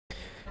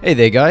Hey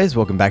there guys,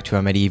 welcome back to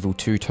our Medieval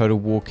 2 Total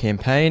War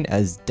campaign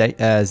as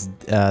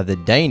the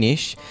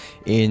Danish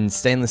in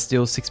Stainless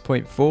Steel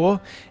 6.4.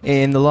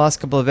 In the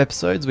last couple of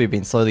episodes we've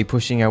been slowly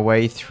pushing our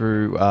way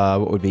through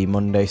what would be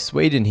modern day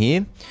Sweden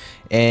here.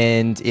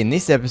 And in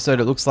this episode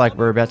it looks like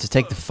we're about to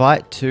take the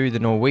fight to the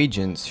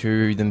Norwegians,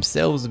 who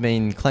themselves have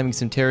been claiming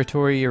some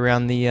territory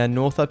around the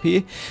north up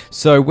here.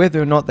 So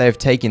whether or not they've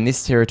taken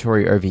this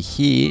territory over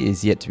here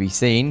is yet to be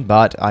seen,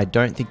 but I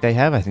don't think they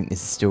have. I think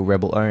this is still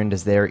rebel owned,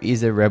 as there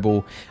is a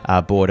rebel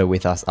border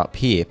with us up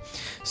here.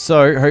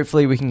 So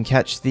hopefully we can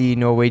catch the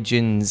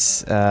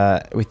Norwegians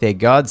with their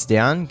guards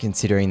down,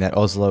 considering that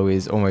Oslo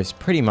is almost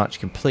pretty much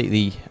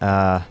completely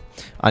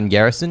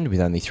ungarrisoned with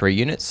only 3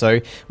 units, so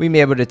we may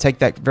be able to take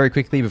that very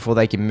quickly before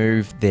they can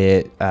move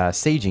their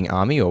sieging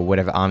army, or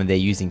whatever army they're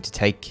using to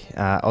take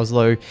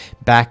Oslo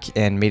back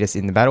and meet us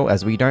in the battle,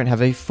 as we don't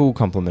have a full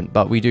complement,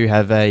 but we do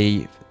have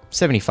a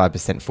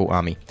 75% full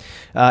army.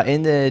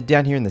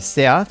 Down here in the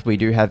south, we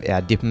do have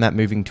our diplomat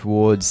moving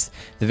towards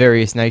the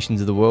various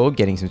nations of the world,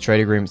 getting some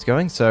trade agreements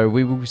going. So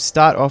we will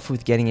start off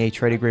with getting a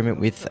trade agreement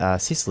with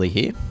Sicily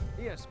here,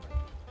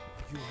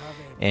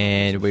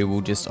 and we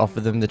will just offer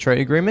them the trade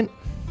agreement.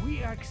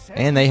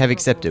 And they have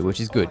accepted, which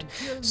is good.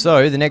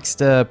 So the next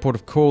port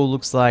of call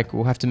looks like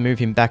we'll have to move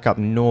him back up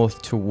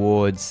north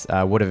towards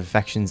whatever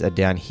factions are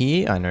down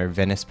here. I know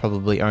Venice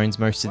probably owns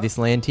most of this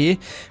land here,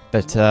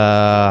 but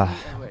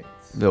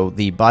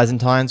the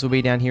Byzantines will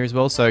be down here as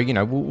well. So, you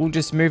know, we'll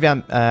just move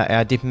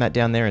our diplomat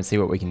down there and see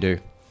what we can do.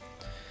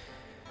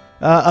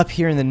 Up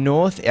here in the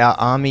north, our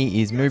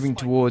army is moving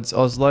towards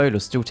Oslo.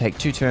 It'll still take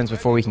 2 turns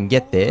before we can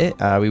get there.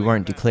 We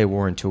won't declare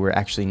war until we're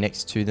actually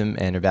next to them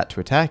and about to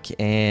attack.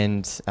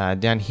 And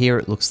down here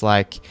it looks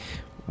like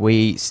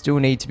we still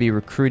need to be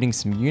recruiting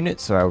some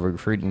units, so I'll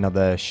recruit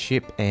another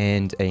ship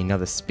and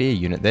another spear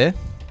unit there.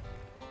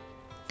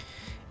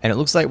 And it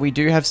looks like we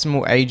do have some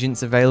more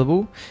agents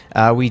available.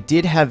 We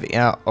did have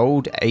our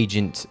old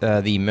agent,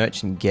 the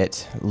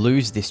merchant,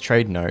 lose this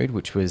trade node,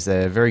 which was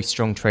a very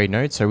strong trade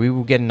node, so we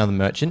will get another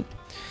merchant.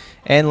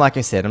 And like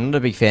I said, I'm not a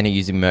big fan of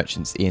using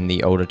merchants in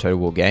the older Total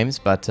War games,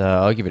 but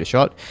I'll give it a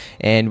shot.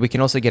 And we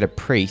can also get a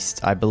priest.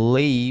 I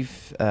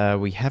believe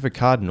we have a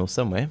cardinal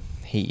somewhere.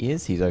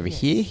 He's over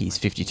here. He's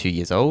 52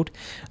 years old.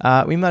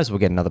 We might as well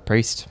get another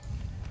priest.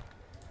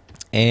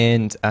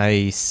 And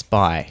a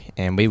spy,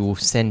 and we will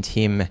send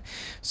him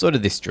sort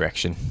of this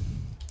direction.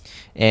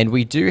 And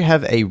we do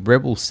have a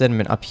rebel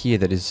settlement up here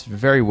that is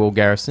very well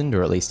garrisoned,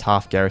 or at least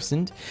half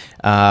garrisoned.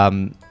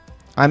 I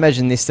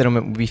imagine this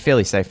settlement will be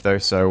fairly safe though,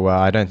 so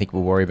I don't think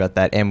we'll worry about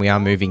that. And we are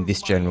moving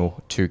this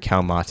general to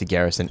Kalmar to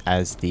garrison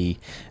as the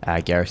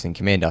garrison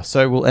commander.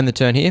 So we'll end the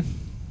turn here.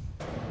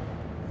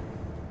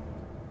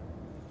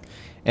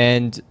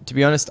 And to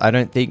be honest, I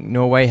don't think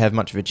Norway have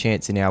much of a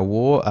chance in our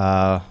war.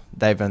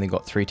 They've only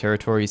got 3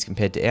 territories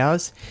compared to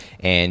ours,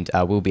 and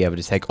we'll be able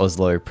to take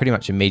Oslo pretty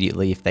much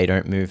immediately if they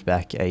don't move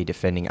back a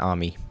defending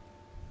army.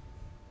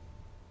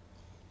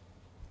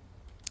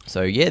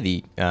 So yeah,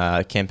 the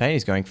campaign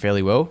is going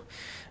fairly well.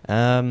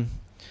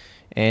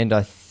 And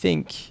I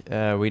think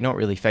we're not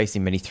really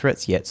facing many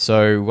threats yet.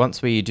 So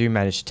once we do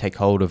manage to take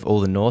hold of all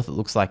the north, it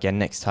looks like our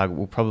next target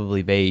will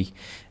probably be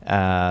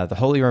the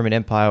Holy Roman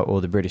Empire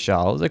or the British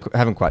Isles. I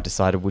haven't quite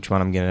decided which one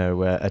I'm going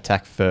to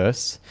attack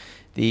first.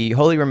 The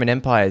Holy Roman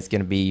Empire is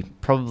going to be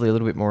probably a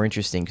little bit more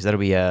interesting, because that'll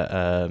be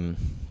a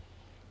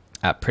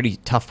pretty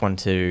tough one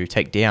to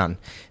take down.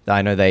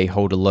 I know they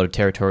hold a lot of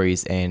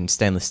territories, and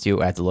stainless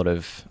steel adds a lot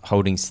of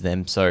holdings to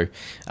them, so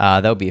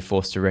that'll be a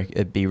force to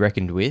be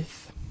reckoned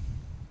with.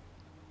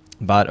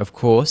 But of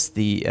course,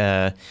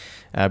 the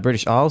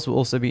British Isles will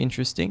also be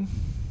interesting,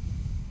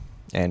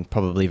 and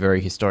probably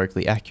very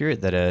historically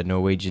accurate that a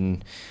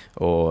Norwegian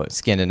or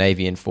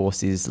Scandinavian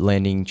force is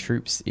landing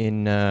troops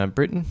in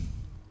Britain.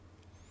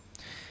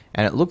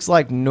 And it looks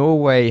like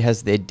Norway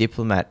has their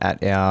diplomat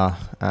at our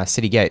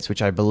city gates,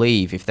 which I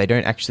believe, if they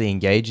don't actually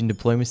engage in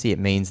diplomacy, it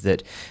means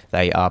that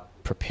they are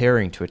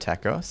preparing to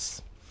attack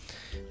us.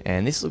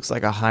 And this looks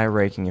like a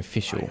high-ranking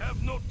official.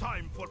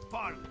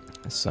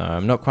 So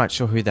I'm not quite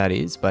sure who that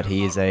is, but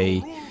he is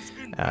a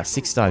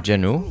 6-star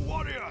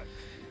general.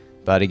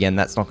 But again,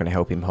 that's not going to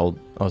help him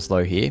hold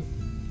Oslo here.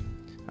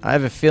 I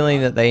have a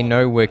feeling that they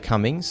know we're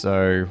coming,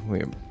 so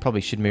we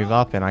probably should move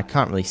up, and I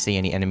can't really see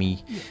any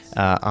enemy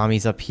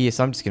armies up here,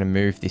 so I'm just going to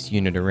move this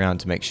unit around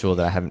to make sure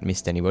that I haven't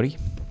missed anybody.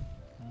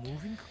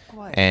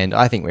 And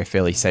I think we're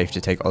fairly safe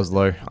to take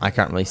Oslo. I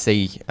can't really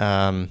see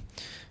a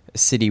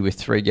city with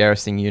 3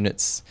 garrison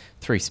units,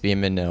 3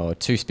 spearmen, or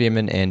 2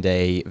 spearmen, and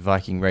a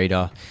Viking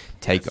raider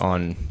take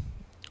on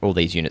all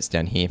these units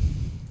down here.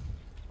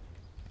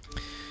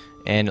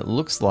 And it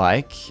looks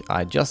like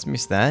I just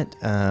missed that.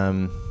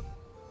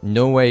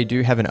 Norway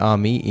do have an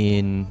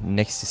army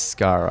next to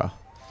Skara.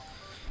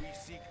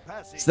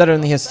 So that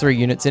only has 3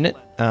 units in it.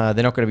 They're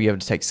not going to be able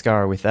to take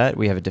Skara with that.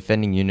 We have a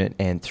defending unit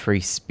and 3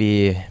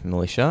 spear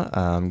militia.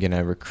 I'm going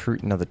to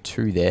recruit another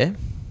 2 there.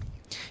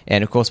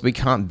 And of course we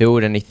can't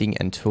build anything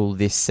until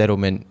this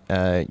settlement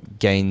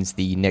gains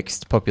the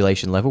next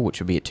population level, which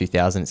will be at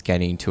 2,000. It's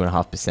gaining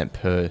 2.5%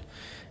 per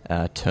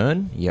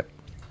turn. Yep.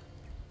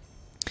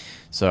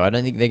 So I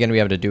don't think they're going to be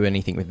able to do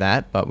anything with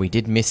that, but we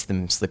did miss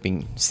them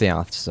slipping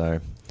south.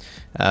 So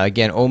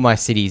again, all my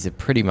cities are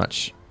pretty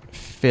much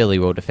fairly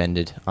well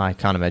defended. I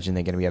can't imagine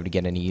they're going to be able to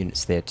get any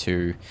units there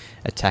to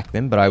attack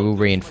them, but I will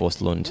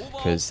reinforce Lund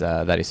because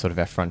that is sort of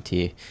our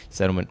frontier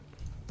settlement.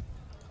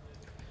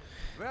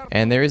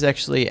 And there is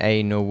actually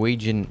a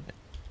Norwegian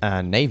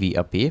navy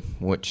up here,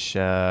 which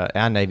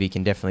our navy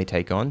can definitely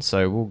take on,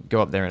 so we'll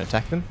go up there and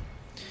attack them.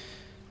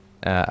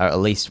 Or at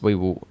least we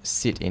will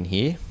sit in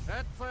here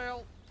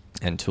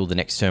until the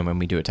next turn when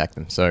we do attack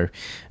them. So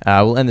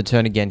we'll end the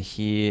turn again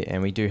here,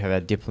 and we do have our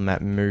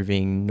diplomat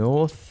moving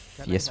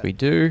north. Yes, we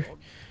do.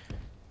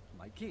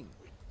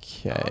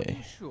 Okay.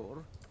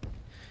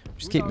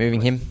 Just keep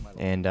moving him,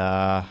 and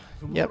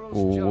yep,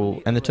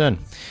 we'll end the turn.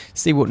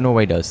 See what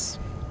Norway does.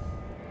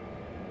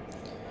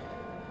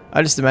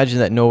 I just imagine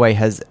that Norway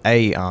has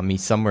a army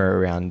somewhere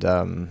around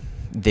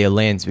their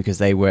lands because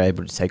they were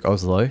able to take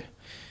Oslo.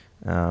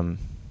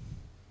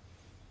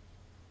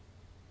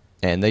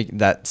 And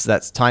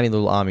that's tiny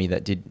little army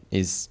that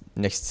is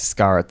next to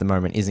Skara at the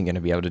moment isn't going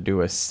to be able to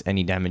do us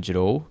any damage at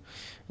all.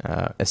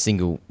 A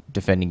single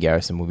defending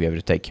garrison will be able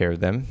to take care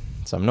of them.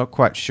 So I'm not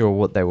quite sure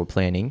what they were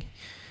planning.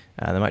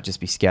 They might just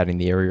be scouting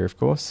the area, of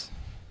course.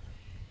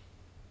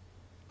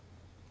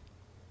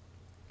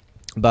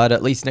 But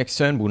at least next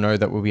turn we'll know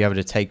that we'll be able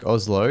to take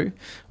Oslo,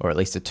 or at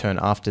least a turn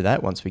after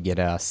that once we get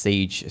our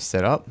siege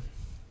set up.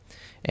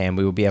 And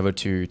we will be able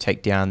to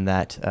take down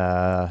that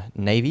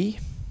navy,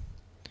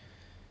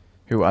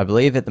 who I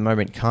believe at the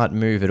moment can't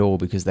move at all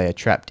because they are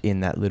trapped in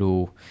that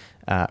little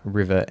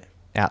river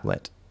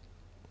outlet.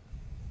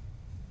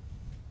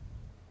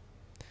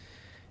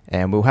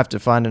 And we'll have to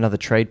find another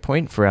trade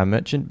point for our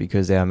merchant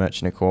because our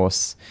merchant, of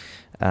course,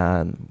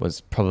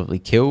 was probably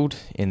killed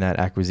in that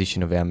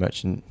acquisition of our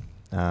merchant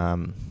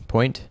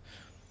point.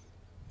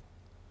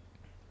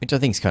 Which I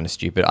think is kind of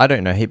stupid. I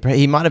don't know.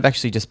 He might have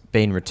actually just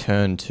been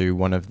returned to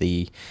one of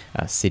the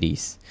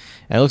cities.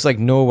 And it looks like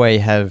Norway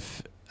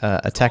have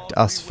attacked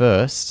us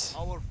first.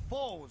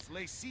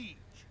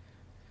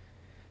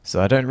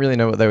 So I don't really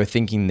know what they were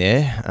thinking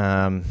there.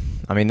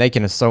 I mean, they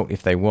can assault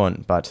if they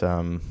want, but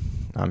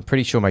I'm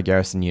pretty sure my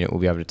garrison unit will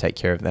be able to take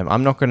care of them.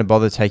 I'm not going to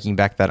bother taking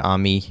back that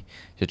army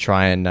to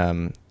try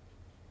and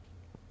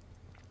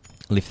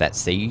lift that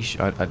siege.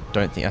 I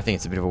think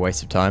it's a bit of a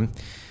waste of time.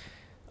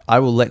 I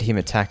will let him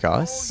attack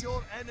us,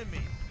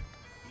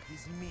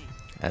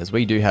 as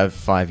we do have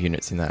 5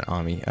 units in that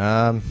army.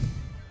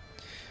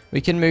 We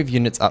can move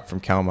units up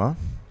from Kalmar.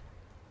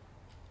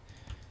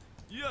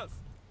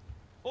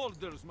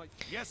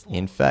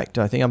 In fact,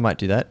 I think I might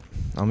do that.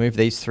 I'll move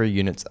these 3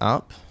 units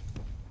up,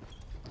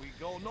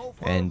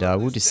 and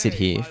we'll just sit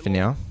here for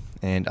now.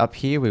 And up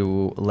here we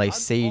will lay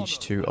siege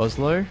to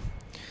Oslo,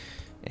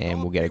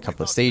 and we'll get a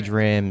couple of siege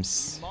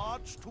rams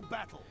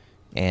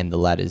and the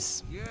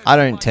ladders. I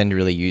don't tend to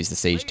really use the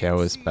siege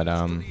towers, but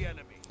I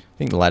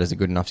think the ladders are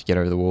good enough to get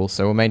over the wall,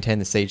 so we'll maintain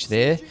the siege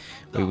there.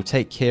 We will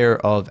take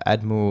care of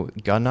Admiral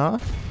Gunnar,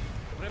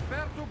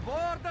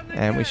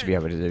 and we should be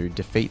able to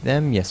defeat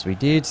them. Yes, we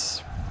did.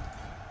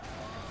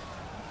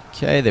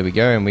 Okay, there we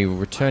go, and we will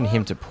return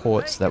him to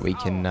port so that we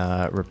can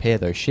repair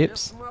those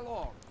ships.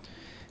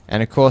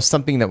 And of course,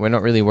 something that we're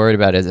not really worried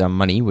about is our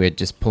money. We're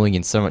just pulling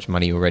in so much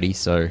money already,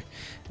 so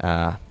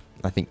I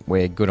think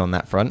we're good on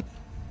that front.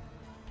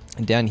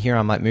 And down here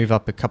I might move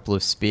up a couple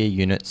of spear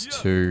units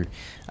to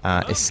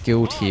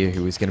Eskild here,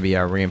 who is going to be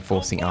our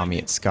reinforcing army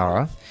at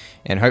Skara.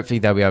 And hopefully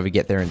they'll be able to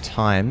get there in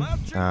time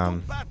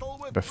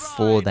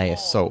before they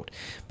assault.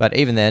 But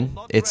even then,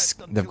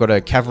 they've got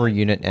a cavalry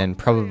unit and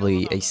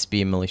probably a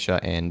spear militia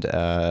and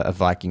a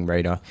Viking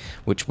raider,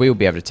 which we'll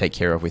be able to take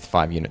care of with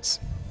 5 units.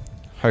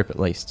 Hope at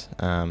least.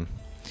 And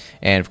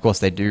of course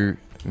they do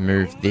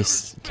move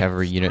this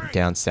cavalry unit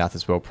down south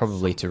as well,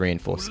 probably to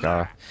reinforce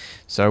Skara.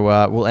 So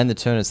we'll end the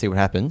turn and see what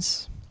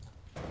happens.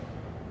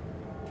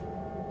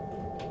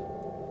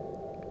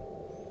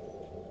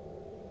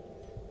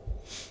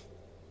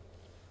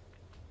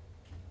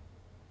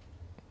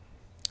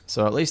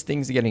 So at least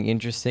things are getting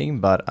interesting,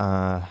 but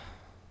I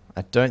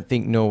don't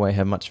think Norway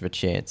have much of a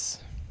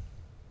chance.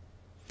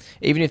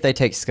 Even if they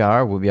take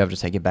Skara, we'll be able to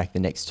take it back the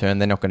next turn.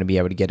 They're not going to be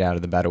able to get out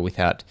of the battle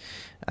without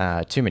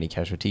too many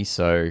casualties,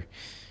 so,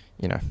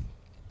 you know.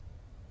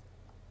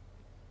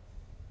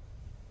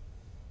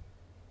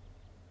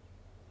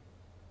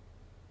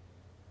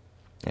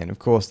 And of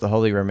course, the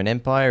Holy Roman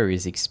Empire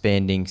is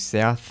expanding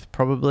south,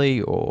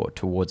 probably, or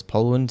towards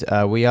Poland.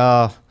 We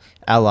are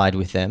allied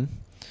with them,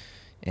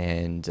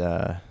 and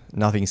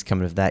nothing's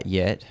coming of that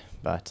yet.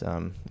 But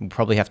we'll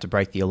probably have to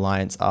break the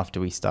alliance after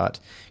we start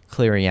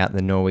clearing out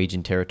the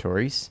Norwegian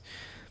territories.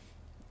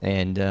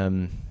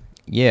 And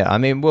yeah, I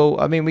mean,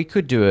 we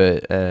could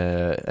do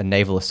a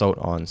naval assault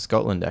on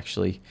Scotland,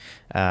 actually,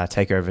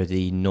 take over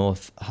the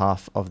north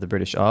half of the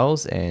British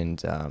Isles,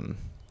 and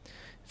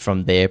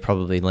from there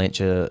probably launch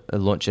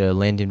a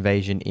land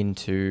invasion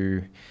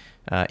into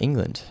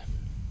England.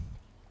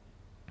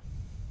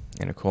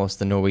 And of course,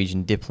 the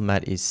Norwegian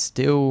diplomat is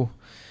still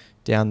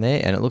down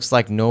there, and it looks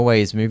like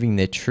Norway is moving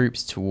their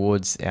troops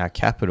towards our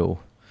capital.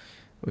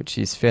 which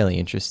is fairly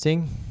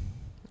interesting.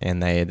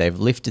 And they've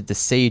lifted the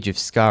siege of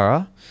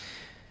Skara,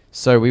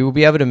 so we will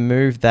be able to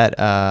move that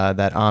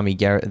army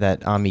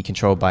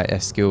controlled by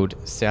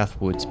Eskild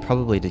southwards,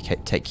 probably to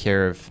take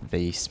care of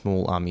the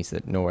small armies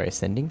that Norway is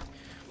sending.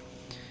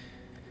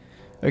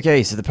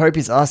 Okay, so the Pope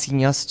is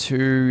asking us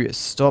to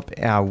stop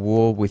our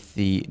war with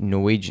the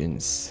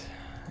Norwegians,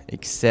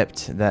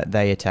 except that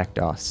they attacked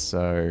us,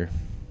 so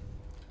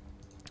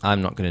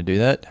I'm not going to do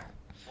that.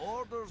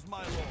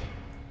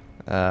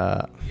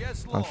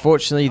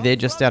 Unfortunately, they're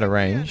just out of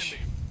range,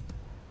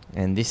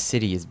 and this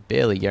city is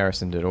barely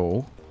garrisoned at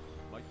all,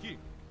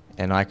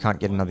 and I can't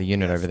get another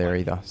unit over there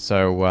either,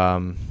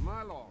 so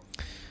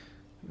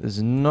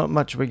there's not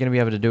much we're going to be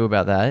able to do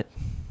about that.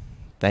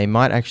 They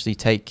might actually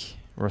take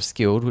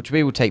Roskilde, which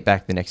we will take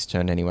back the next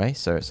turn anyway,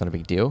 so it's not a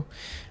big deal.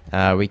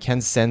 We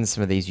can send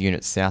some of these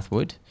units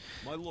southward,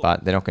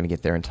 but they're not going to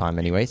get there in time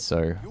anyway,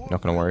 so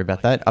not going to worry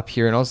about that. Up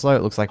here in Oslo,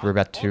 it looks like we're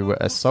about to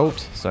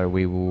assault, so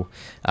we will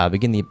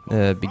begin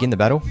the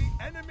battle.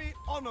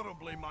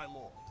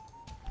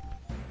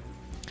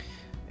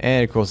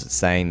 And of course it's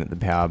saying that the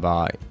power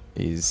bar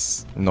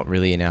is not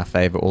really in our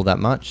favour all that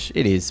much.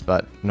 It is,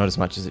 but not as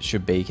much as it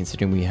should be,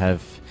 considering we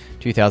have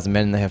 2,000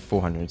 men and they have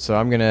 400. So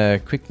I'm going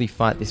to quickly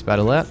fight this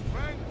battle out.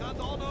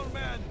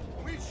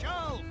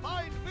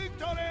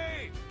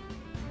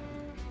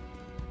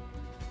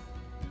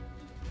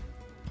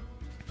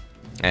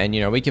 And,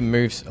 you know, we can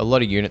move a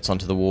lot of units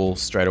onto the wall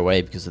straight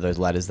away because of those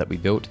ladders that we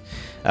built.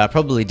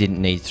 Probably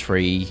didn't need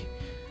 3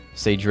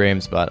 siege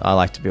rams, but I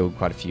like to build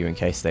quite a few in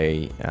case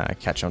they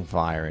catch on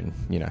fire and,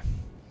 you know.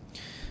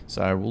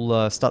 So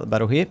we'll start the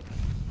battle here.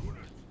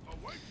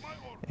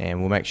 And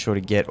we'll make sure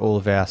to get all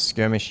of our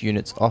skirmish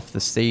units off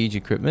the siege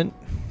equipment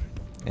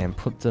and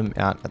put them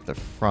out at the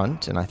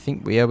front. And I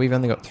think we've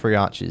only got 3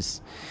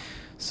 archers,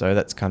 so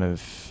that's kind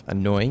of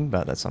annoying,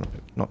 but that's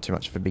not too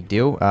much of a big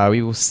deal.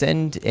 We will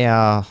send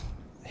our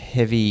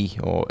heavy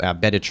or our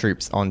better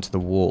troops onto the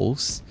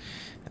walls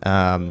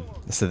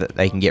so that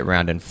they can get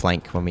round and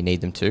flank when we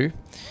need them to.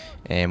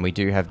 And we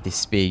do have this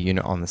spear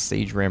unit on the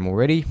siege ram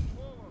already.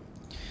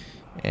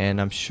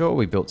 And I'm sure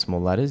we built some more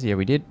ladders. Yeah,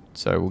 we did.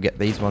 So we'll get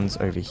these ones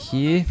over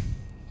here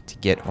to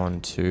get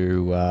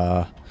onto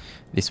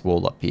this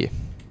wall up here.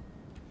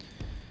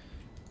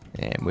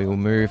 And we will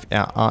move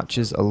our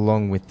archers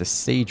along with the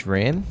siege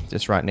ram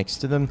just right next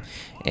to them.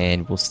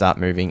 And we'll start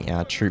moving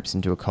our troops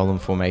into a column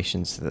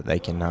formation so that they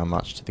can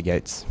march to the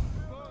gates.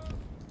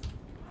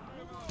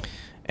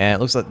 And it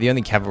looks like the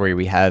only cavalry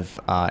we have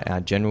are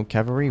our general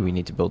cavalry. We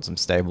need to build some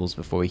stables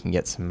before we can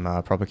get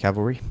some proper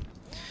cavalry.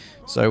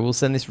 So we'll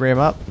send this ram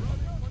up,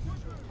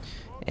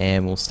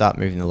 and we'll start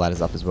moving the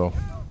ladders up as well.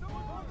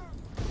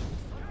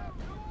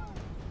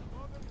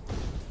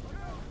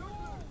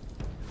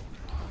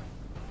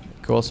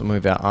 Of course, we'll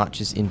move our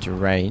archers into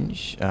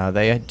range.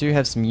 They do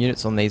have some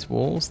units on these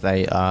walls.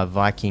 They are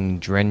Viking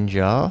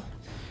Drenjar,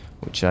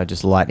 which are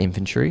just light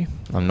infantry.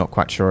 I'm not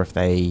quite sure if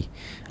they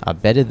are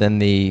better than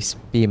the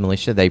spear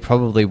militia. They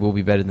probably will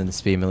be better than the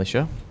spear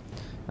militia.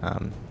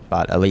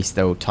 But at least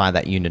they'll tie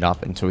that unit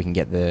up until we can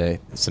get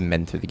some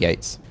men through the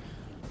gates.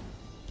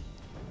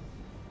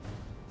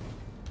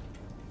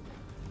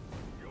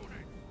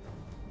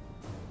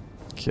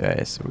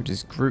 Okay, so we'll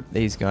just group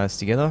these guys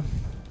together.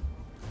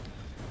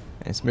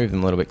 And let's move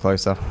them a little bit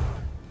closer.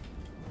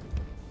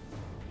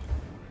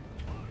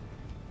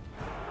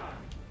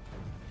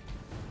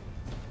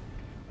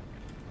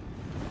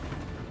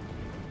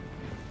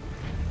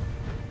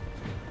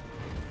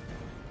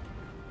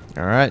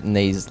 Alright, and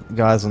these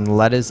guys on the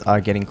ladders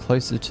are getting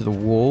closer to the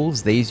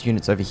walls. These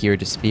units over here are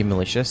just spear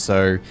militia,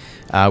 so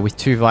with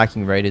 2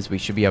 Viking raiders we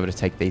should be able to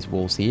take these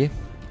walls here.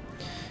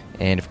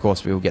 And of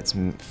course we will get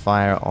some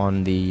fire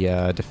on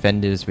the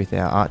defenders with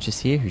our archers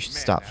here, who should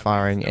start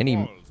firing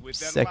any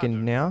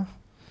second now.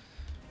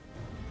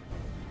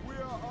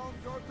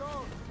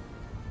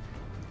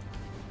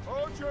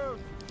 I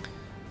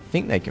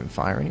think they can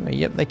fire anyway.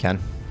 Yep, they can.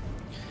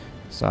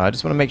 So I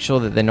just want to make sure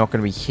that they're not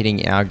going to be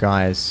hitting our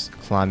guys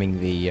climbing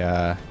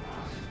the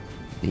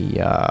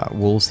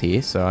walls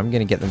here. So I'm going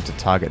to get them to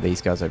target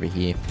these guys over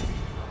here.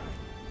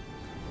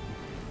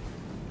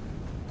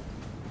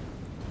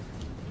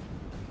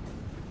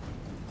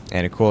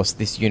 And of course,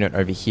 this unit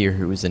over here,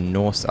 who is a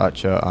Norse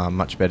archer, are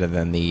much better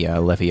than the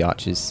Levy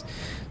archers.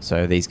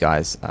 So these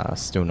guys are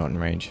still not in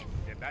range.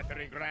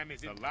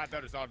 The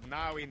ladders are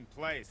now in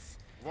place.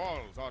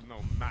 Walls are no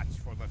match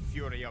for the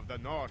fury of the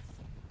north.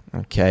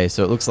 Okay,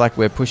 so it looks like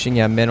we're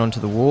pushing our men onto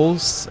the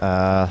walls.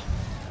 I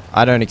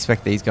don't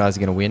expect these guys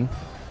are going to win.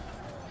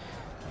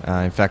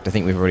 In fact, I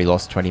think we've already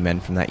lost 20 men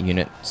from that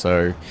unit.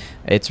 So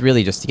it's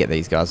really just to get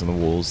these guys on the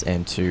walls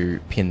and to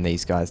pin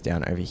these guys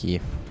down over here.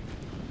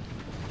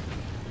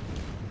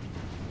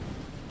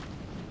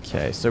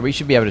 Okay, so we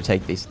should be able to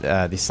take this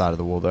side of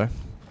the wall though.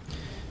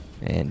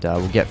 And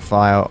we'll get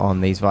fire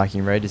on these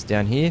Viking raiders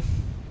down here.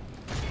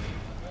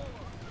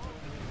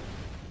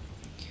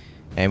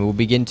 And we'll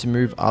begin to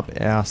move up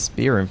our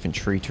spear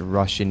infantry to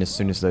rush in as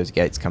soon as those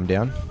gates come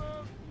down.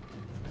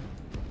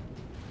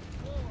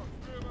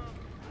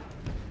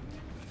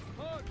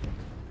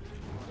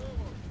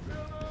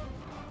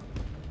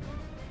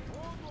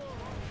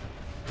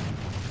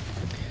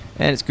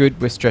 And it's good,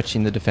 we're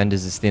stretching the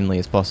defenders as thinly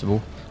as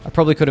possible. I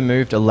probably could have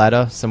moved a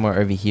ladder somewhere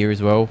over here as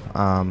well,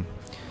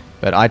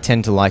 but I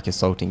tend to like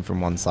assaulting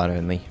from one side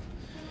only.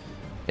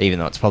 Even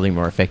though it's probably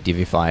more effective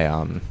if I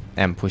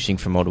am pushing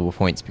for multiple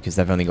points because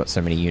they've only got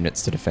so many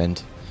units to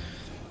defend.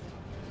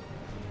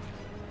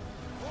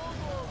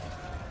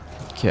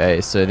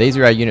 Okay, so these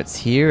are our units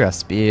here. Our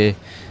spear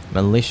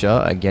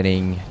militia are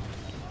getting...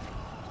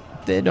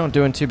 They're not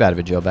doing too bad of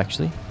a job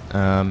actually.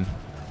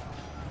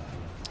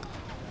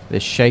 They're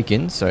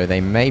shaken, so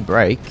they may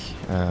break,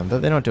 but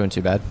they're not doing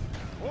too bad.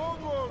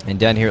 And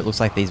down here it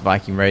looks like these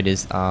Viking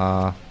raiders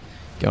are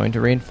going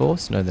to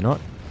reinforce. No, they're not.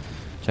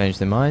 Change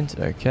their mind.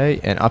 Okay,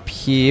 and up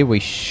here we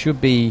should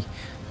be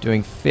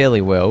doing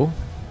fairly well.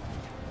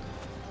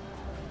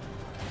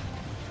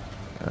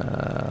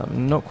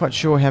 I'm not quite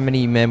sure how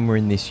many men were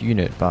in this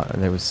unit, but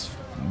there was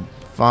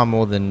far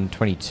more than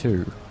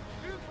 22.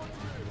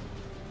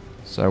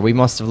 So we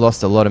must have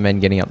lost a lot of men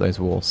getting up those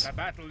walls. The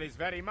battle is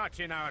very much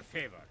in our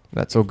favor.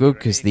 That's all good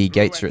because the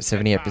gates are at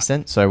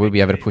 78%, so we'll be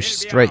able to push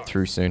straight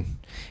through soon.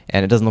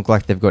 And it doesn't look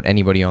like they've got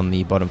anybody on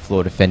the bottom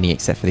floor defending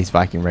except for these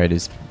Viking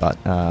raiders, but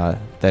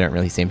they don't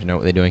really seem to know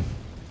what they're doing.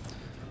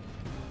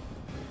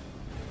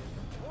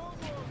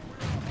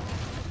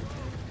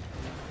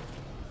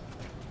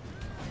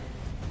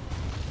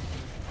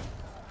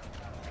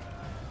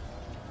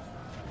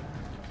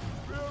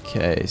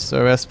 Okay,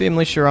 so our spear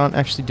militia aren't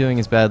actually doing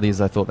as badly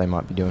as I thought they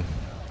might be doing.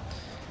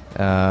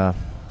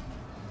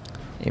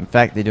 In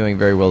fact, they're doing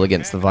very well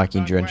against the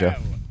Viking Drenger.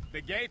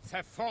 The gates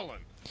have fallen.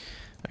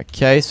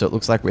 Okay, so it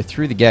looks like we're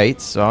through the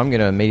gates, so I'm going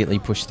to immediately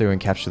push through and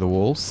capture the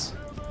walls.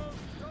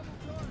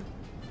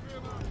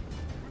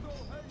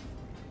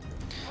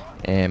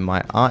 And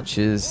my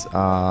archers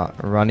are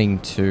running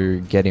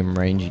to get in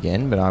range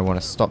again, but I want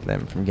to stop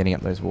them from getting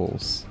up those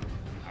walls.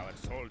 Our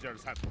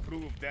soldiers have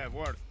proved their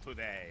worth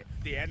today.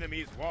 The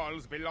enemy's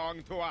walls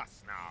belong to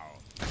us now.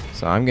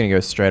 So I'm going to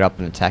go straight up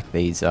and attack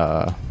these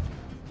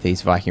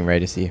Viking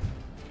raiders here.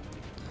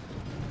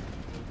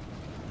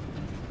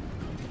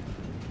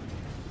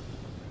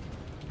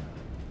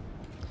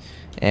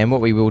 And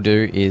what we will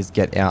do is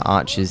get our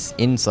archers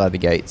inside the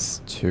gates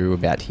to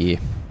about here.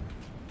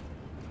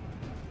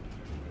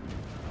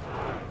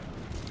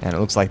 And it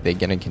looks like they're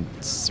going to...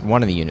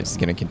 one of the units is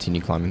going to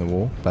continue climbing the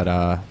wall, but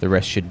the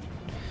rest should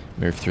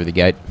move through the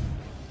gate.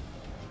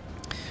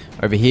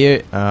 Over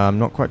here, I'm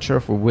not quite sure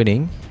if we're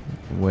winning.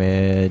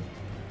 We're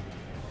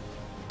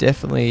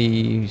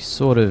definitely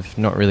sort of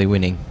not really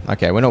winning.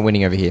 Okay, we're not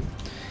winning over here,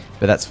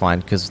 but that's fine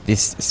because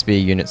this spear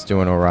unit's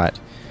doing alright.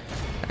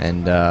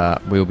 And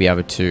we'll be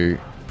able to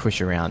push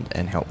around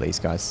and help these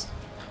guys.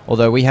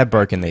 Although we have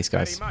broken these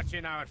guys.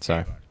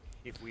 So...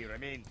 If we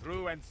remain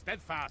true and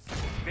steadfast,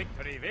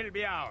 victory will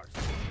be ours.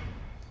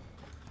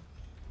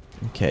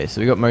 Okay,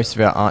 so we got most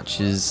of our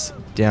archers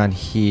down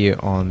here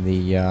on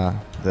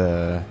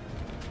the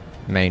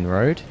main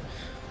road,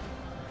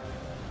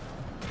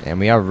 and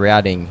we are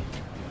routing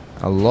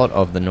a lot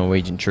of the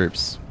Norwegian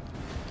troops.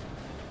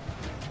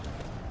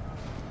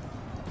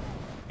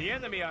 The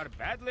enemy are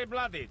badly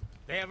blooded.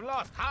 They have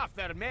lost half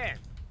their men.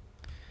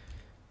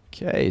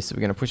 Okay, so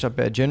we're going to push up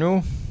our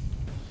general.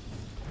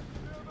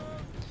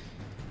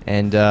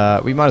 And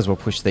we might as well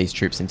push these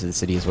troops into the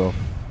city as well.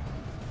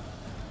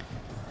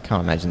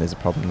 Can't imagine there's a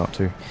problem not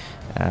to.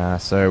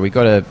 So we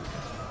got a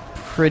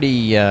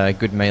pretty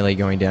good melee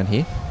going down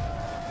here.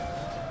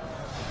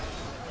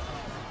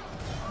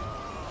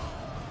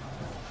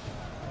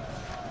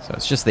 So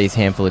it's just these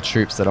handful of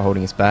troops that are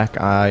holding us back.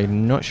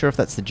 I'm not sure if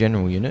that's the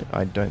general unit.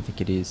 I don't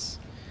think it is.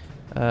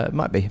 It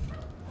might be.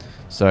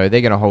 So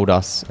they're going to hold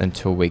us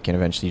until we can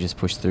eventually just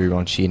push through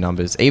on sheer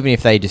numbers. Even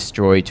if they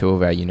destroy 2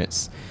 of our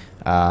units.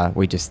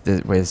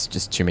 There's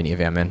just too many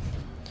of our men.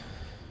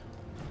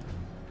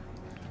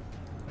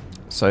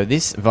 So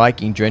this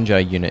Viking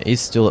Drenger unit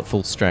is still at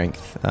full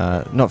strength.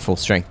 Not full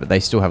strength, but they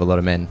still have a lot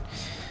of men.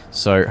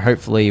 So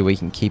hopefully we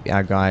can keep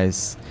our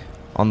guys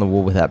on the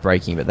wall without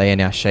breaking, but they are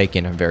now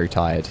shaken and very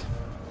tired.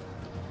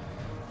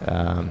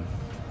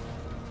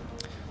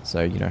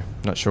 So, you know,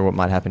 not sure what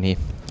might happen here.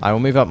 I will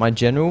move up my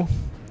general.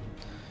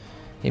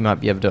 He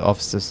might be able to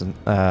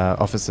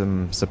offer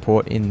some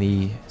support in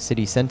the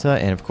city centre,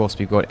 and of course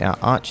we've got our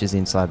archers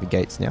inside the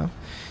gates now,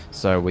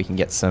 so we can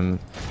get some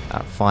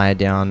fire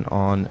down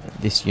on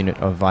this unit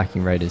of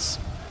Viking raiders,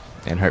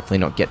 and hopefully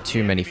not get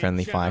too many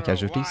friendly fire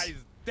casualties.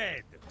 We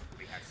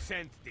have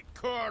sent the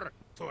corps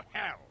to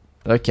hell.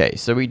 Okay,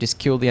 so we just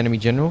killed the enemy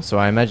general, so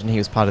I imagine he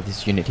was part of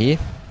this unit here,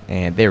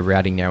 and they're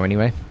routing now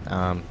anyway.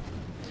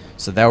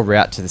 So they'll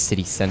route to the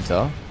city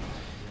centre.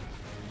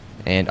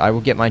 And I will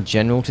get my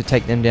general to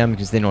take them down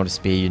because they're not a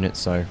spear unit,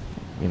 so,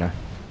 you know.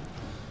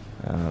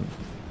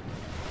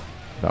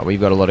 But we've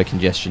got a lot of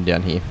congestion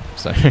down here,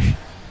 so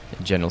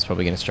the general's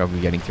probably going to struggle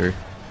getting through.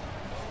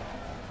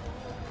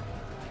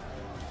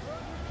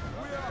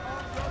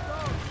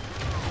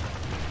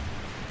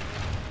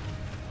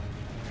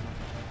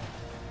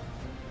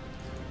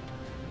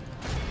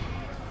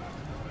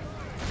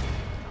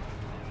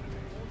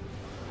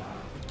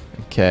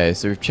 Okay,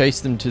 so we've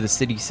chased them to the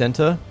city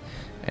centre.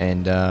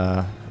 And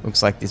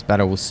Looks like this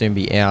battle will soon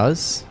be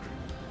ours.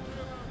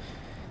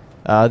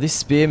 This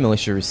spear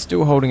militia is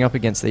still holding up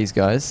against these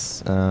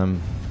guys. But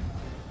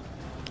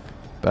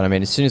I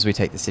mean, as soon as we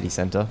take the city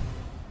centre,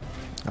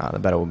 the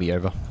battle will be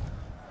over.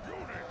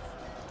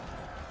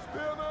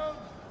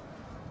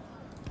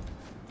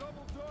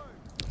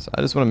 So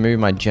I just want to move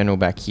my general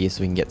back here so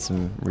we can get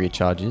some rear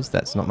charges.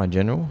 That's not my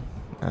general.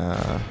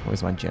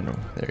 Where's my general?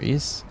 There he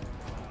is.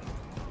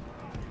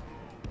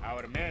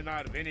 Our men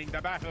are winning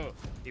the battle.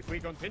 If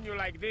we continue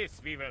like this,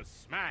 we will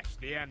smash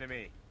the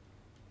enemy.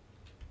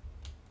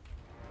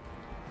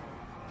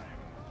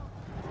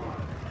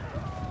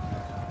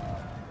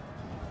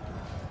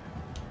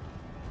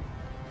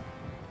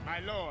 My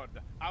lord,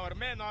 our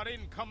men are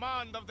in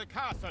command of the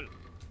castle.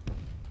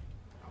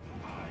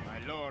 My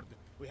lord,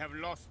 we have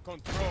lost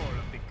control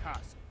of the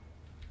castle.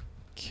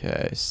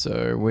 Okay,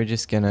 so we're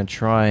just going to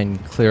try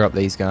and clear up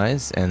these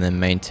guys and then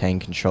maintain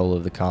control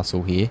of the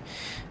castle here.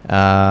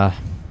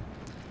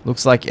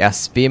 Looks like our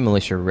spear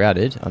militia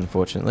routed,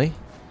 unfortunately.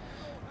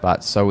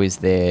 But so is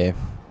their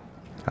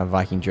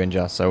Viking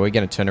Drenger. So we're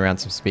going to turn around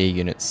some spear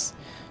units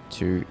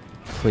to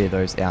clear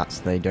those out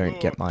so they don't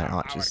get my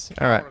archers.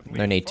 Alright,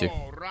 no need to.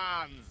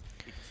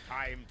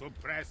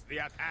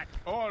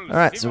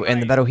 Alright, so we'll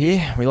end the battle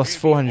here. We lost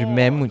 400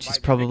 men, which is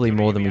probably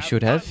more than we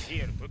should have.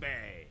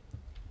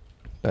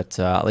 But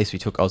at least we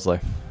took Oslo.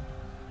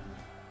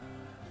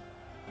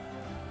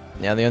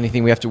 Now the only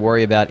thing we have to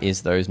worry about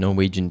is those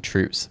Norwegian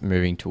troops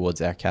moving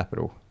towards our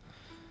capital.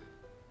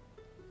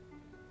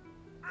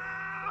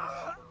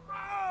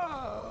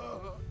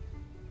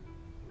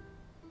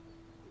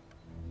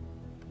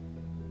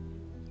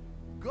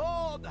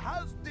 God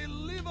has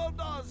delivered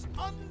us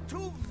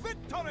unto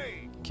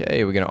victory.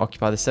 Okay, we're going to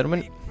occupy the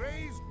settlement.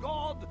 Praise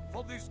God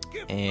for this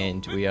gift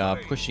And of we are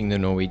victory. pushing the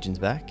Norwegians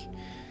back.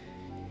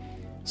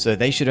 So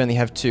they should only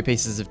have 2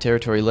 pieces of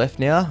territory left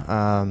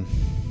now.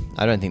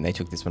 I don't think they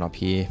took this one up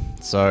here.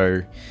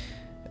 So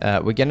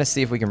we're going to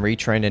see if we can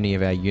retrain any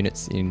of our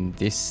units in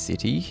this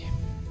city.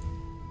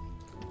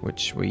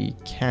 Which we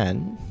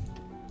can.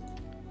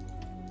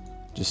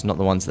 Just not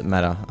the ones that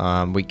matter.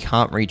 We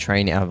can't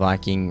retrain our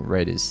Viking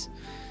raiders.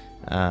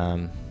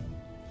 But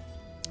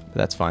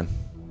that's fine.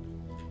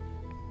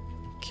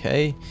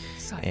 Okay.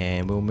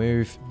 And we'll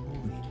move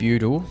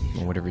Budel,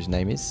 or whatever his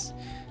name is,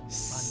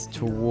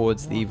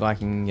 towards the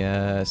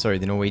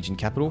the Norwegian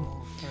capital.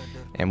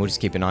 And we'll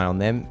just keep an eye on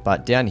them.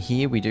 But down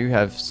here we do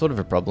have sort of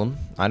a problem.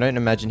 I don't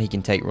imagine he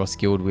can take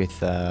Roskilde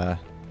with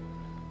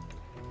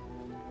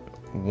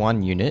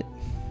 1 unit.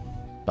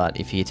 But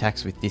if he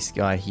attacks with this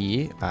guy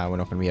here, we're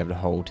not going to be able to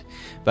hold.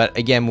 But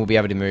again, we'll be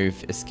able to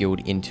move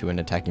Eskilde into an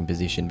attacking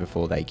position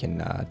before they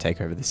can take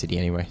over the city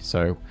anyway.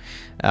 So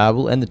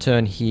we'll end the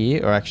turn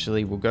here, or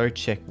actually we'll go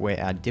check where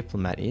our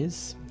diplomat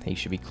is. He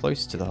should be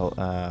close to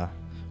the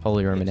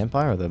Holy Roman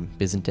Empire, or the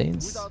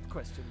Byzantines. Without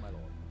question, my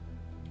lord.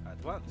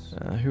 At once.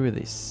 Who are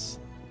this?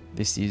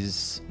 This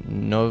is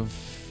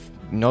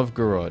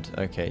Novgorod.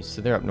 Okay,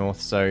 so they're up north.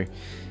 So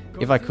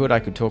if I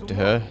could talk to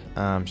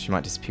her. She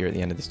might disappear at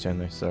the end of this turn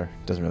though, so it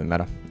doesn't really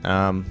matter.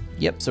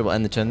 Yep, so we'll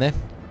end the turn there.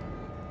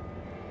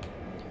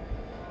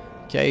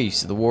 Okay,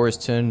 so the war has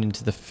turned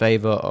into the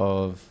favour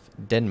of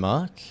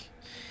Denmark.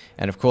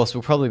 And of course,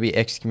 we'll probably be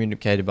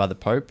excommunicated by the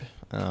Pope.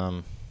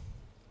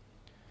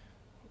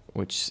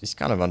 Which is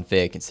kind of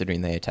unfair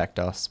considering they attacked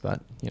us,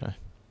 but, you know.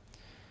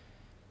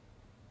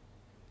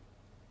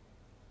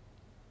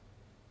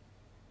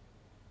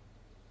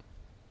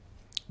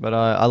 But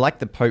I like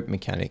the Pope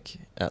mechanic,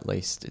 at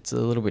least. It's a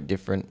little bit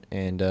different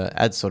and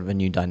adds sort of a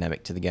new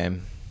dynamic to the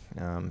game.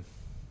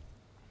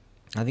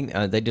 I think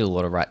they did a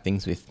lot of right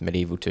things with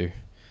Medieval too.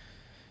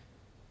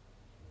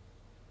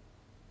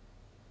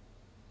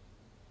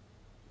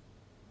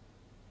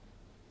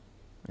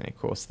 And of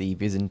course the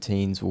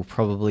Byzantines will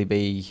probably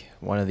be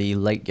one of the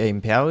late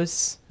game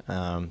powers.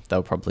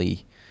 They'll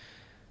probably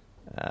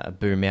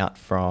boom out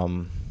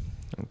from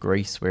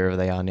Greece, wherever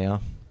they are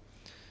now.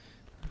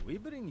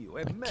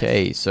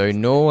 Okay, so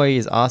Norway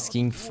is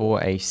asking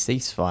for a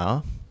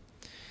ceasefire.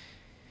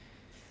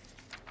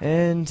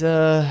 And,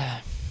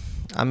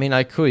 I mean,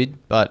 I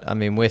could, but, I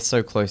mean, we're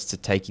so close to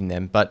taking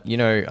them. But, you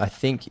know, I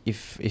think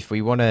if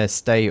we want to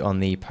stay on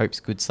the Pope's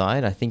good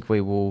side, I think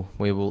we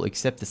will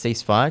accept the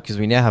ceasefire, because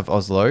we now have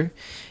Oslo,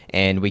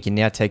 and we can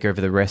now take over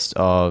the rest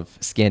of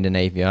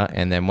Scandinavia,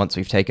 and then once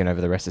we've taken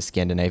over the rest of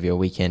Scandinavia,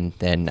 we can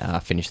then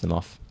finish them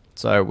off.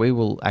 So we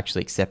will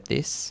actually accept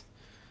this.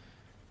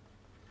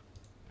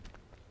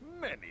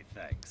 Many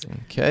thanks.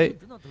 Okay,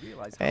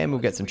 and we'll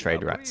get some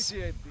trade rights.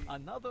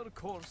 Another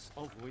course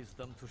of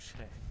wisdom to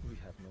share. We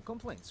have no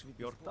complaints. With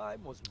your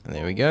time was And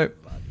there we go.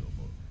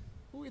 valuable.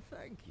 We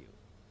thank you.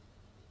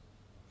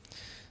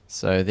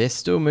 So they're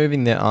still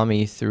moving their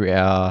army through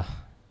our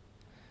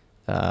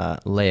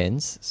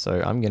lands,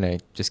 so I'm going to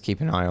just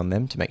keep an eye on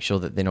them to make sure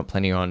that they're not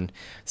planning on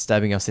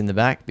stabbing us in the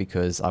back,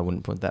 because I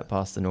wouldn't put that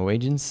past the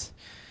Norwegians.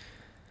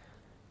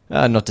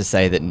 Not to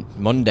say that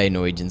modern day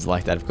Norwegians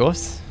like that, of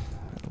course.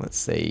 Let's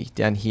see,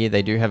 down here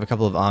they do have a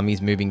couple of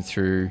armies moving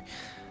through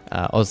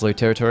Oslo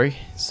territory,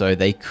 so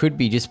they could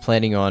be just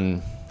planning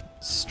on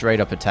straight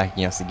up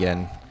attacking us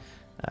again.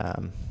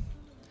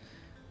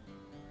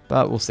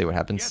 But we'll see what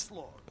happens. Yes,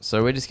 Lord.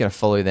 So we're just going to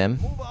follow them.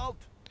 Move out.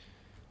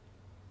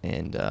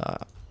 And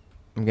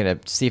I'm going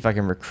to see if I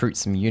can recruit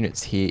some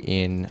units here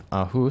in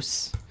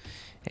Aarhus.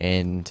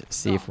 And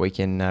see if we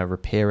can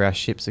repair our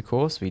ships, of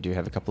course. We do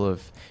have a couple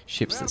of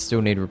ships that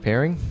still need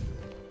repairing.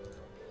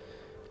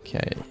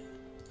 Okay.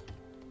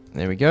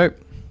 There we go.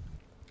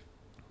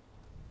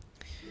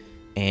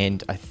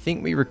 And I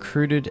think we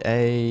recruited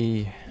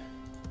a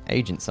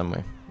agent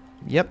somewhere.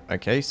 Yep,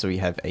 okay, so we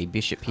have a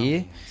bishop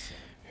here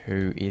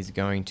who is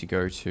going to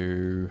go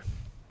to,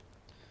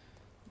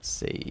 let's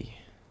see,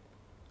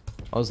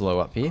 Oslo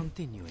up here.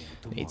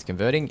 Needs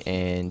converting,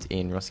 and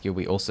in Roskilde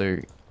we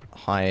also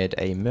hired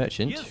a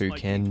merchant who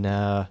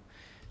can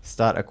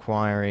start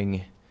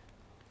acquiring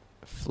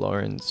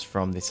florins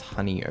from this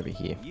honey over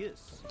here.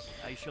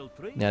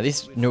 Now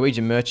this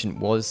Norwegian merchant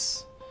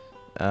was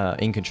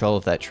in control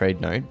of that trade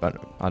node, but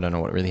I don't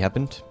know what really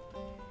happened.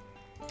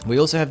 We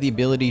also have the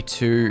ability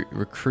to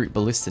recruit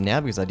ballista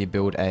now, because I did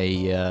build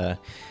a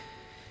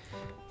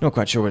not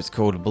quite sure what it's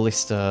called, a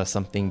ballista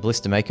something,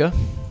 ballista maker.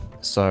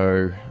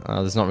 So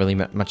there's not really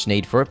much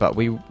need for it, but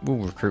we will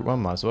recruit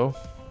one, might as well.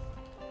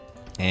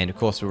 And of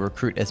course we'll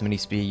recruit as many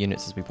spear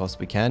units as we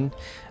possibly can.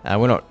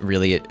 We're not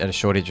really at a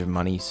shortage of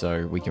money,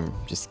 so we can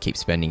just keep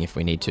spending if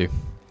we need to.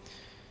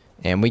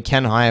 And we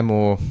can hire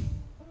more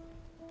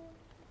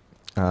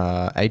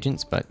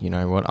agents, but you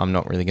know what, I'm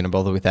not really going to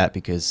bother with that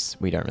because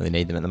we don't really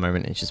need them at the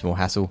moment. It's just more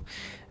hassle.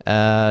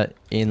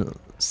 In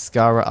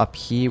Skara up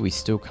here we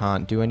still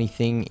can't do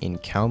anything. In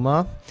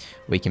Kalmar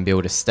we can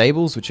build a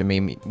stables, which I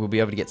mean we'll be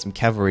able to get some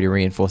cavalry to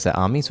reinforce our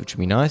armies, which would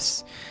be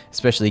nice,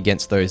 especially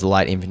against those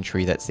light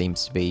infantry that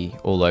seems to be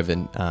all over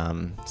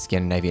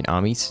Scandinavian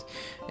armies.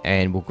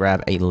 And we'll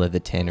grab a leather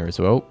tanner as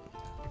well.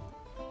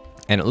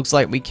 And it looks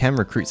like we can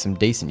recruit some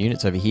decent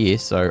units over here,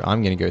 so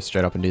I'm going to go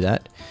straight up and do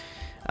that.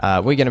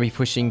 We're going to be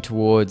pushing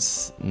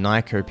towards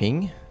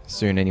Nykoping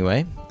soon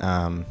anyway.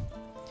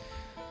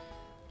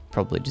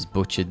 Probably just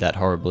butchered that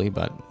horribly,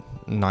 but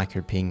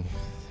Nykoping,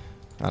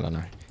 I don't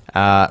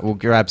know. We'll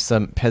grab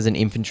some peasant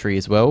infantry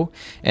as well.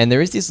 And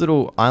there is this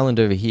little island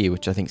over here,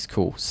 which I think is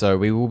cool. So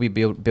we will be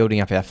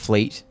building up our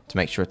fleet to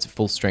make sure it's at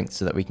full strength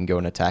so that we can go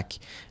and attack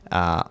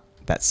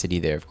that city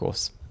there, of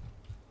course.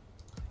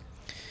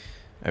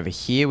 Over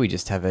here, we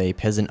just have a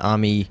peasant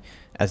army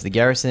as the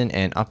garrison,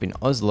 and up in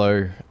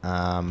Oslo,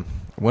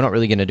 we're not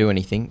really going to do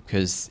anything,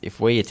 because if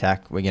we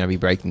attack, we're going to be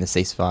breaking the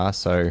ceasefire,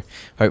 so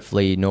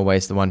hopefully Norway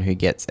is the one who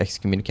gets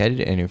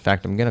excommunicated. And in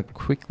fact, I'm going to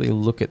quickly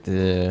look at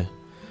the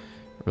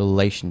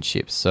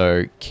relationships.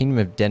 So, Kingdom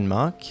of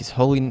Denmark, His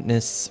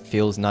Holiness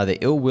feels neither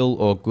ill will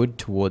or good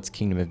towards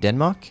Kingdom of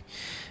Denmark.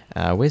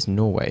 Where's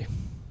Norway?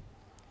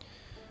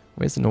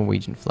 Where's the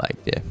Norwegian flag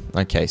there?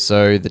 Okay,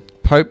 so the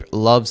Pope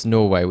loves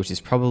Norway, which is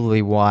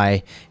probably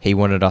why he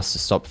wanted us to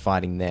stop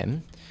fighting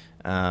them.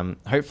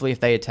 Hopefully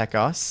if they attack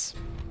us...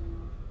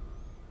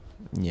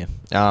 Yeah.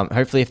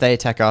 Hopefully if they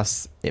attack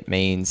us, it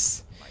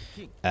means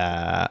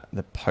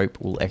the Pope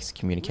will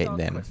excommunicate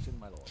them.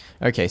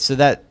 Okay, so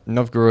that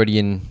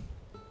Novgorodian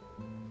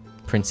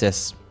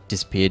princess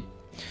disappeared.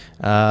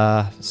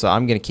 So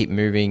I'm going to keep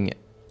moving.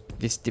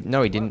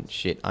 No, he didn't.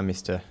 Shit, I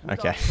missed her.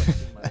 Okay.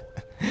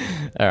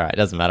 Alright,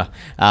 doesn't matter.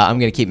 I'm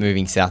going to keep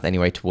moving south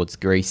anyway towards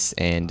Greece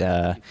and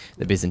the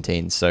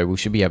Byzantines. So we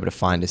should be able to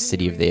find a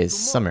city of theirs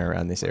somewhere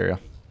around this area.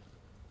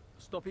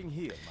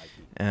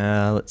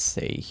 Let's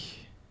see.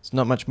 There's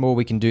not much more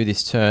we can do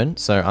this turn,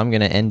 so I'm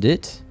going to end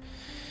it.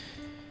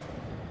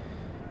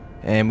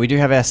 And we do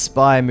have our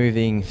spy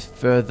moving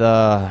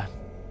further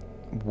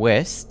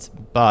west,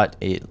 but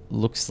it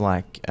looks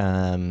like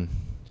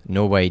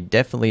Norway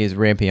definitely is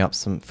ramping up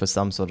for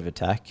some sort of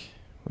attack,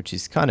 which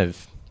is kind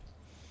of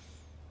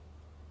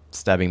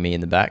stabbing me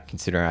in the back,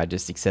 considering I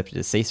just accepted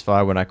a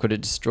ceasefire when I could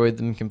have destroyed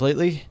them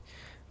completely.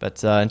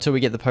 But until we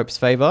get the Pope's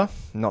favour,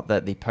 not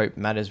that the Pope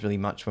matters really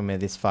much when we're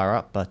this far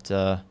up, but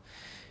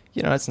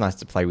you know, it's nice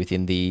to play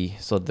within the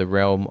sort of the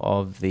realm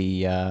of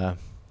the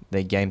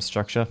game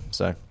structure.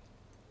 So,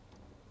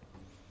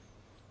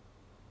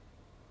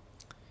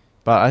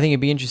 but I think it'd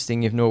be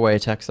interesting if Norway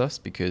attacks us,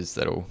 because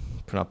that'll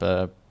put up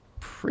a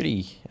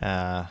pretty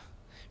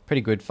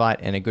good fight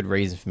and a good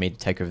reason for me to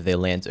take over their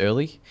lands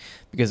early,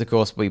 because of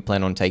course we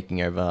plan on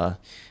taking over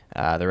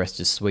the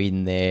rest of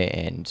Sweden there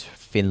and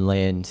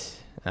Finland,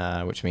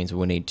 which means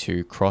we'll need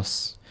to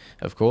cross,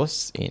 of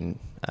course, in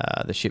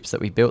the ships that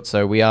we built.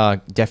 So we are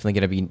definitely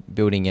going to be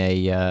building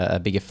a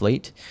bigger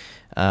fleet,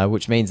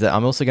 which means that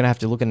I'm also going to have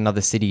to look at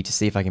another city to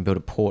see if I can build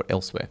a port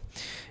elsewhere.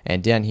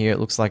 And down here it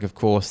looks like, of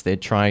course, they're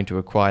trying to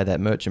acquire that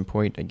merchant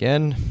point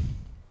again,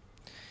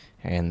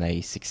 and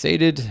they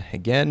succeeded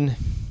again.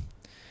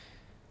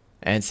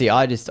 And see,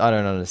 I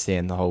don't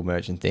understand the whole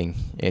merchant thing.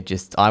 It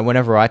just,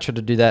 whenever I try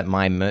to do that,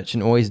 my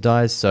merchant always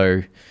dies,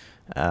 so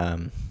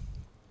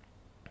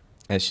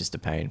it's just a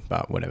pain,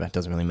 but whatever, it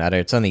doesn't really matter.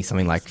 It's only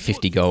something like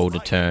 50 gold a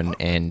turn,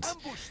 and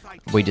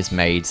we just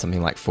made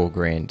something like 4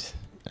 grand.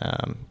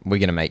 We're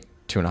going to make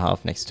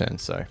 2.5 next turn,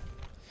 so.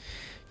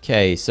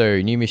 Okay,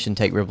 so new mission,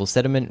 take rebel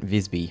settlement,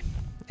 Visby.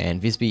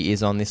 and Visby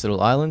is on this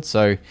little island,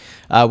 so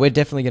we're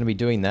definitely going to be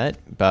doing that,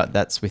 but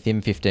that's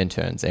within 15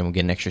 turns, and we'll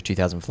get an extra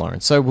 2,000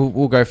 florins. So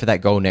we'll go for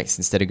that goal next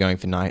instead of going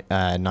for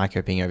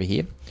Nykoping over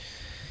here.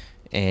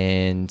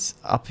 And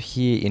up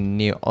here in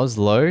near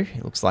Oslo,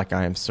 it looks like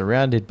I am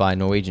surrounded by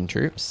Norwegian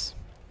troops.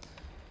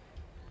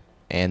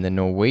 And the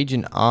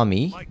Norwegian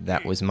army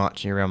that was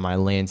marching around my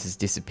lands has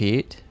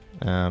disappeared.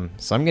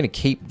 So I'm going to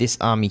keep this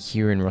army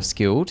here in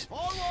Roskilde,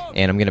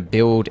 and I'm going to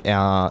build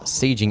our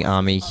sieging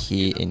army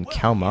here in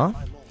Kalmar,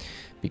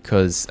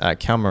 because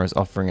Kalmar is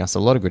offering us a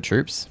lot of good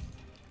troops.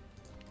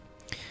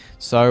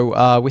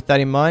 So with that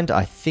in mind,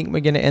 I think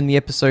we're going to end the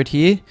episode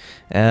here.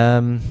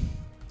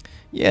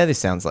 Yeah, this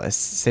seems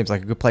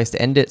like a good place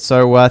to end it.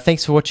 So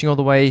thanks for watching all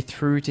the way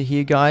through to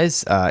here,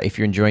 guys. If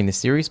you're enjoying the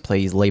series,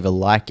 please leave a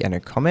like and a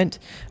comment.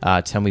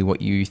 Tell me what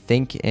you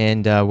think,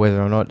 and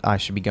whether or not I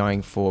should be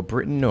going for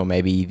Britain, or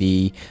maybe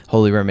the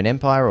Holy Roman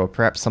Empire, or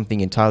perhaps something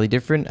entirely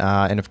different.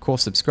 And of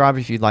course, subscribe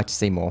if you'd like to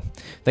see more.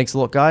 Thanks a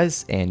lot,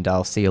 guys, and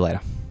I'll see you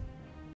later.